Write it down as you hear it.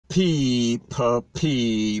People.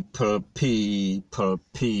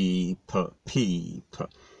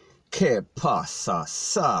 Que pasa,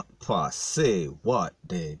 sapa, say what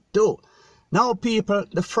they do. Now people,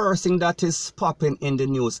 the first thing that is popping in the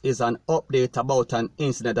news is an update about an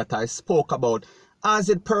incident that I spoke about as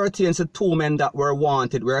it pertains to two men that were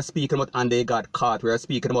wanted. We are speaking about and they got caught. We are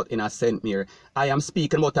speaking about in a St. Mary. I am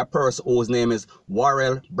speaking about a person whose name is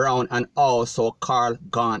P0L Brown and also Carl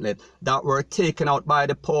Gauntlet that were taken out by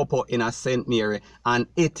the Popo in a St. Mary. And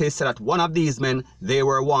it is said that one of these men, they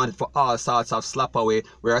were wanted for all sorts of slap away.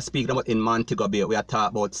 We are speaking about in Montego Bay. We are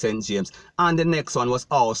talking about St. James. And the next one was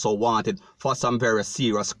also wanted for some very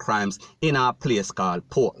serious crimes in a place called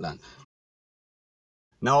Portland.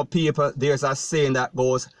 Now people, there's a saying that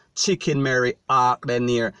goes, Chicken Mary ark the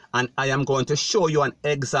near, and I am going to show you an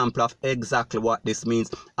example of exactly what this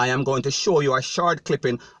means. I am going to show you a short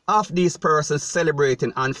clipping of these persons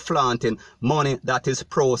celebrating and flaunting money that is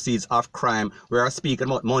proceeds of crime. We are speaking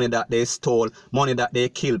about money that they stole, money that they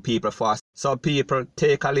kill people for. So people,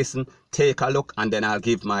 take a listen, take a look, and then I'll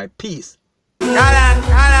give my piece. Never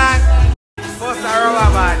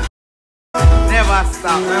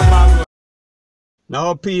stop, never.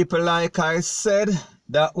 Now people, like I said,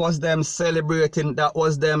 that was them celebrating, that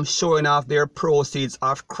was them showing off their proceeds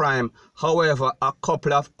of crime. However, a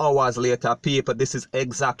couple of hours later, people, this is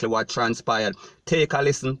exactly what transpired. Take a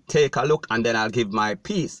listen, take a look, and then I'll give my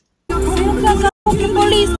piece.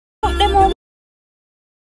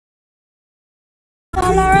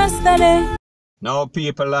 Now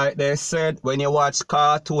people, like they said, when you watch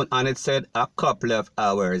cartoon and it said a couple of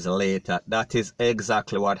hours later, that is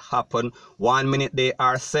exactly what happened. 1 minute they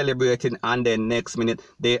are celebrating and then next minute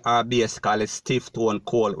they are basically stiff to and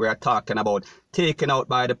cold. We are talking about taken out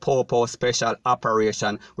by the Popo special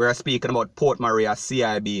operation. We are speaking about Port Maria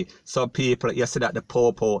CIB. So people, you see that the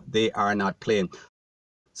Popo, they are not playing.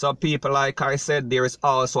 So people, like I said, there is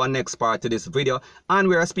also a next part to this video, and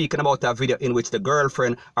we are speaking about a video in which the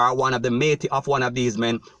girlfriend or one of the matey of one of these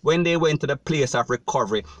men, when they went to the place of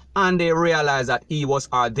recovery and they realized that he was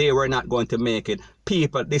or they were not going to make it.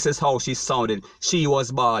 People, this is how she sounded. She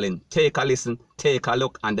was bawling. Take a listen, take a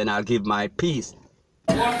look, and then I'll give my piece.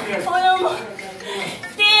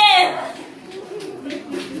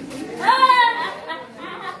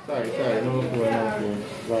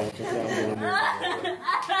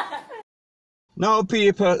 Now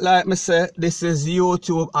people, like me say, this is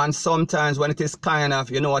YouTube, and sometimes when it is kind of,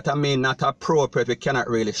 you know what I mean, not appropriate, we cannot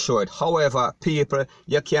really show it. However, people,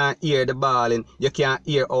 you can't hear the bawling, you can't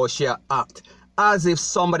hear how she act. As if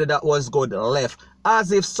somebody that was good left.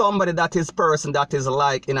 As if somebody that is person that is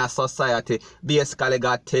like in a society basically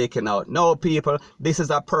got taken out. No people, this is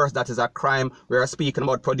a person that is a crime. We are speaking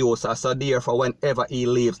about producer, so therefore whenever he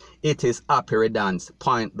leaves, it is happy riddance,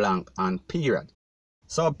 point blank and period.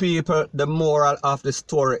 So people, the moral of the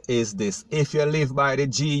story is this. If you live by the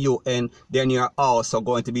GUN, then you're also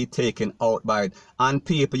going to be taken out by it. And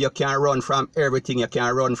people, you can't run from everything. You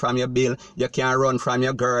can't run from your bill. You can't run from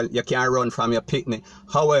your girl. You can't run from your picnic.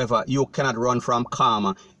 However, you cannot run from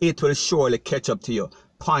karma. It will surely catch up to you.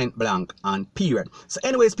 Point blank and period. So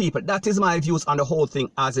anyways people, that is my views on the whole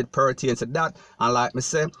thing as it pertains to that. And like me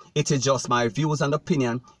say, it is just my views and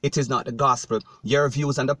opinion. It is not the gospel. Your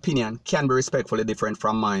views and opinion can be respectfully different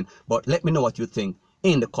from mine. But let me know what you think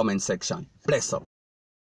in the comment section. Bless up.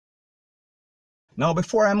 Now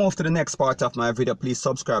before I move to the next part of my video, please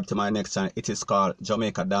subscribe to my next channel. It is called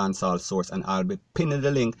Jamaica Dancehall Source, and I'll be pinning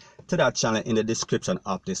the link to that channel in the description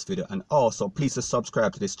of this video. And also please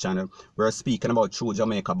subscribe to this channel. We're speaking about True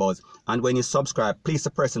Jamaica Buzz, and when you subscribe, please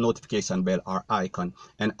press the notification bell or icon,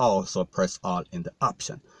 and also press all in the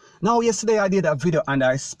option. Now yesterday I did a video and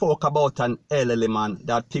I spoke about an elderly man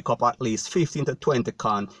that picked up at least 15 to 20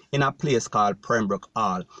 con in a place called Pembroke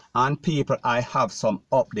Hall. And people, I have some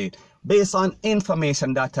update. Based on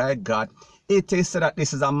information that I got, it is said that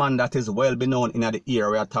this is a man that is well known in the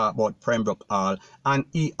area, talk about Pembroke Hall, and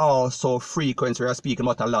he also frequents, we are speaking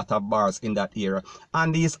about a lot of bars in that area,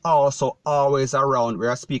 and he's also always around. We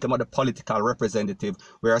are speaking about the political representative,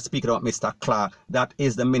 we are speaking about Mr. Clark, that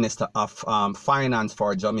is the Minister of Finance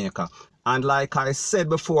for Jamaica. And like I said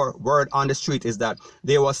before, word on the street is that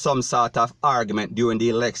there was some sort of argument during the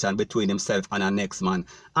election between himself and a next man.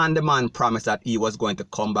 And the man promised that he was going to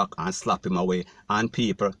come back and slap him away. And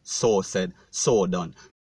people, so said, so done.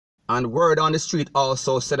 And word on the street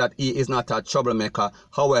also said that he is not a troublemaker.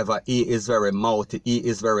 However, he is very mouthy, he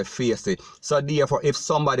is very fiercey. So therefore, if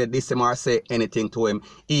somebody diss him or say anything to him,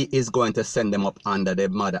 he is going to send them up under the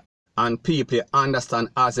mother. And people understand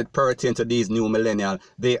as it pertains to these new millennials,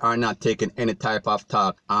 they are not taking any type of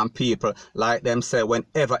talk. And people, like them say,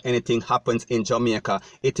 whenever anything happens in Jamaica,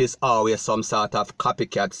 it is always some sort of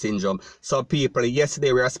copycat syndrome. So people,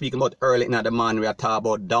 yesterday we were speaking about early in the morning, we are talking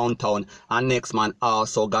about downtown, and next man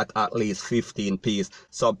also got at least 15 piece.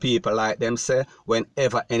 So people, like them say,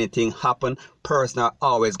 whenever anything happen, person are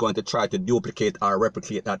always going to try to duplicate or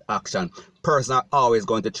replicate that action. Person are always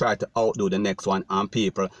going to try to outdo the next one, and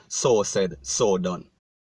people, so said, so done.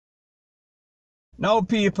 Now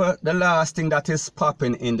people, the last thing that is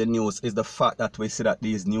popping in the news is the fact that we see that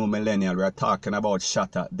these new millennials we are talking about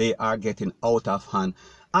shatter, they are getting out of hand.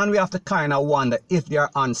 And we have to kind of wonder if they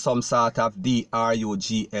are on some sort of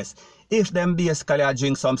drugs, if them basically are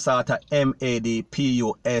doing some sort of MADPUSSPISS,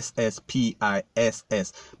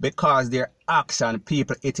 because their action,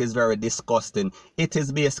 people, it is very disgusting. It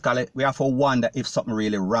is basically, we have to wonder if something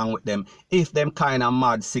really wrong with them, if them kind of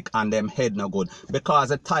mad sick and them head no good, because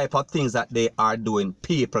the type of things that they are doing,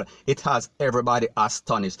 people, it has everybody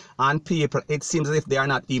astonished. And people, it seems as if they are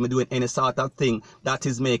not even doing any sort of thing that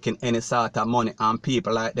is making any sort of money. And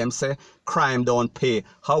people, like them say, crime don't pay.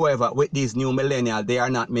 However, with these new millennials, they are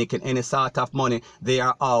not making any sort of money. They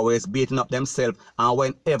are always beating up themselves, and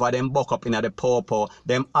whenever them buck up in the popo,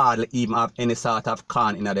 them hardly even have any sort of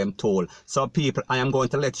can in them tool. So people, I am going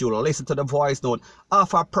to let you listen to the voice note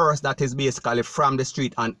of a person that is basically from the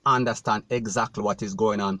street and understand exactly what is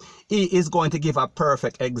going on. He is going to give a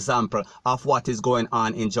perfect example of what is going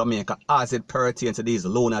on in Jamaica as it pertains to these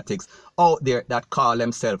lunatics out there that call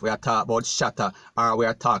themselves, we are talking about shatter, or we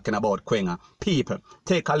are talking about quenga. People,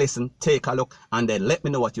 take a listen, take a look, and then let me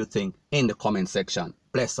know what you think in the comment section.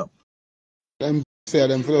 Bless up. Them say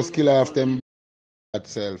them for skill off them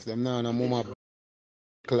self. Them now no more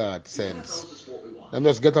clad sense. Them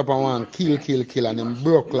just get up and want kill, and them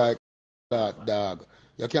broke like that dog.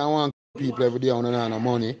 You can't want people every day on no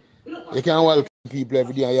money. You can't welcome people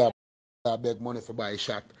every day and you beg money for buy a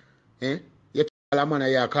shot. Eh? You call a man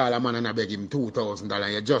and you call a man and I beg him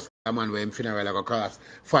 $2,000. You just a man where him funeral like cost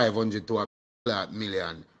 500 to a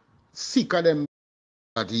million. Sick of them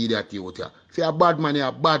that idiot youth. If you're a bad man, you're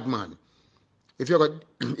a bad man. If you're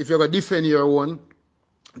gonna defend your own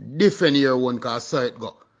cause so it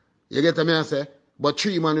go. You get me I say? But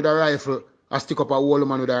 3 man with a rifle, I stick up a whole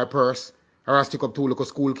man with a purse, or I stick up 2 little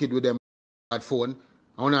school kid with them bad phone.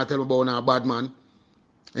 I wanna tell me about a bad man.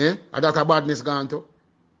 Eh? And that a badness gone to.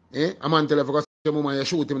 Eh? A man tell you if you go see your mama, you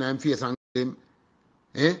shoot him in the face and kill him.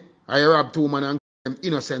 Eh? I rob 2 man and kill them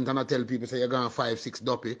innocent, and I tell people say you're gone 5-6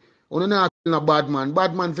 duppy. You not kill a bad man.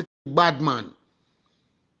 Bad man for bad man.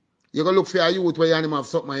 You go look for a youth where you have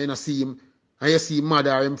something and you don't see him, and you see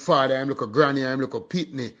mother or him father, him look a granny, or him look a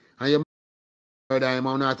pitney, and you murder him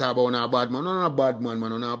and not talk about a bad man. No, bad man,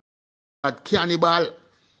 man. No, bad cannibal.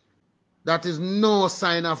 That is no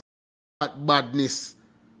sign of badness.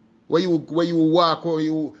 Where you walk, or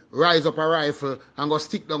you rise up a rifle and go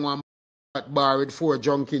stick down one bar with 4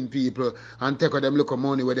 drunken people and take them look of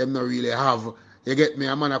money where them not really have. You get me?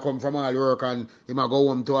 A man a come from all work and he might go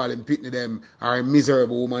home to all him pitney them, or a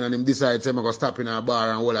miserable woman, and him decides him go stop in a bar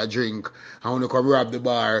and hold a drink. I want to come rob the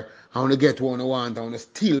bar. I want to get what I want. I want to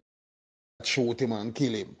steal, shoot him and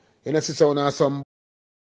kill him. You know, see some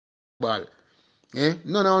ball. Eh?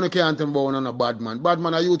 None of you can't tell about none of bad man. Bad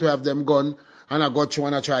man are you to have them gun and I got you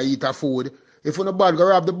and I try to eat a food. If you're bad, go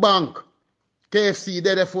rob the bank. KFC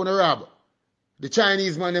there for the rob. The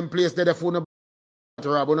Chinese man them place there for the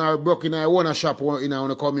rob. When I broke in a shop in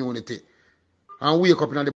a community. And wake up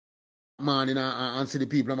in the morning and see the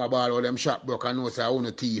people in my bar or them shop broke and know say I own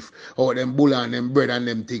a thief or them bull and them bread and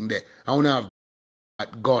them thing there. I want to have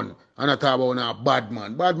that gun. And I talk about a bad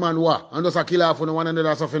man. Bad man what? And just a kill off on one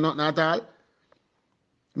another something nothing at all.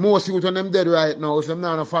 Most youth when them dead right now, if them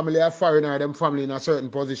not a family a foreigner, them family in a certain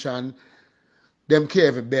position, them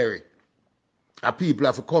care if bury. And people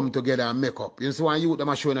have to come together and make up. You see one youth them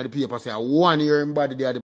are showing at the paper say 1 year in body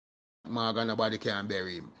there the mark and nobody can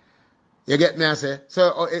bury him. You get me I say?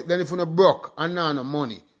 So then if you no broke and not no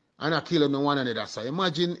money and I kill no one another. So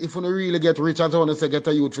imagine if you no really get rich, as I want to say get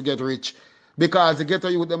a youth to get rich. Because the get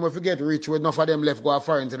a youth them if you get rich, with enough of them left go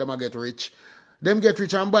foreign till them get rich. Them get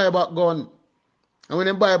rich and buy back gun. And when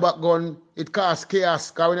they buy back gun, it costs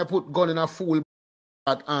chaos. Because when they put gun in a fool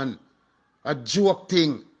and a joke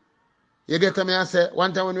thing. You get me I say?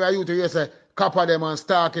 One time when we were youth, you say, copper them and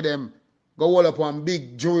stalk them, go hold up one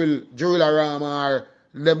big drill around or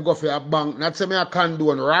them go for a bank. Not say me I can't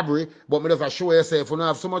do a robbery, but me just show yourself, if you don't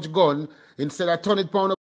have so much gun, instead of turn it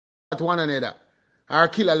pound at one another. Or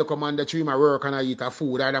kill a look man that treat my work and I eat a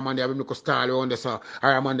food, or the man they have him look a stall around the so,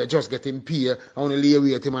 or a man that just get him pay, I want to lay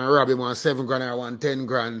wait him and rob him on 7 grand or 10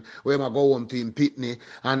 grand, where I go home to him pitney,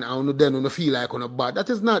 and I want then feel like on a bad. That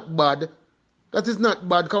is not bad. That is not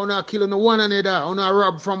bad, because I kill on one another, I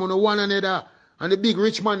rob from on one another. And the big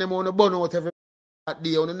rich man, them want to burn out every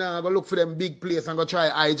day. I now go look for them big place and go try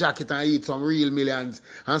hijack it and eat some real millions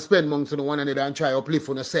and spend months on one another and try uplift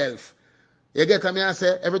on yourself. You get me? I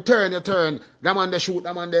say, every turn you turn, that man they shoot,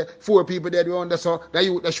 that man they 4 people dead around there, so that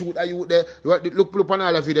youth they shoot, that youth there. Look on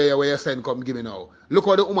all the video where you send come give me now. Look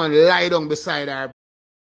how the woman lie down beside her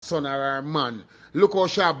son or her man. Look how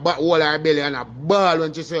she back wall her belly and a ball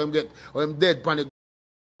when she say him get or him dead on the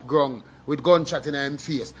ground with gunshot in him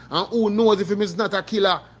face. And who knows if him is not a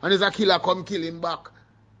killer and is a killer come kill him back.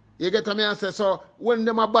 You get me? I say, so when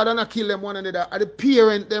them are bad and I kill them one another, are the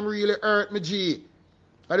parent them really hurt me, G.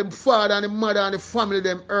 And the father and the mother and the family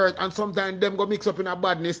them hurt, and sometimes them go mix up in a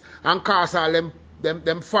badness and cause all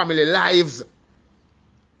them family lives.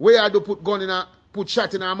 Where I do put gun in a put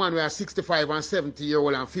shot in a man who are 65 and 70 year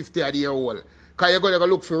old and 50 year old. Cause you go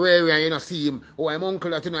look for Ray and you don't see him, or I'm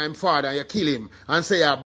uncle that you know him father and you kill him and say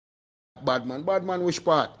you're bad man. Bad man which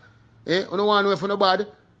part? Eh? You know one way for no bad?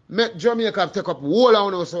 Make Jamaica take up whole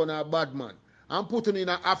of us on a bad man and put him in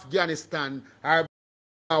Afghanistan or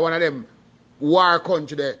one of them war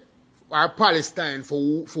country there, or Palestine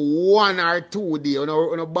for 1 or 2 days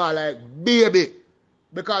on a ball like baby.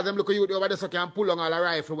 Because them look at you over there so can pull on all a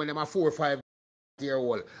rifle when them are 4 or 5 year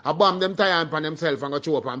old. I bomb them tie on themselves and go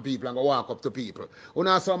show up on people and go walk up to people. You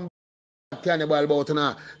know some cannibal about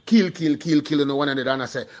kill no one another and I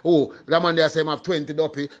say, oh, that man there say I have 20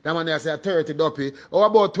 duppy, that man there say 30 duppy. Oh,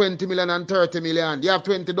 about 20 million and 30 million. You have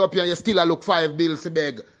 20 duppy and you still look 5 bills to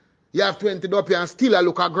beg. You have 20 duppy and still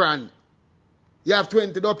look a grand. You have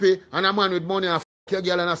 20 duppy and a man with money and f*** your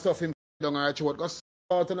girl and stuff him down her throat. Go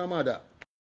sort on a mother.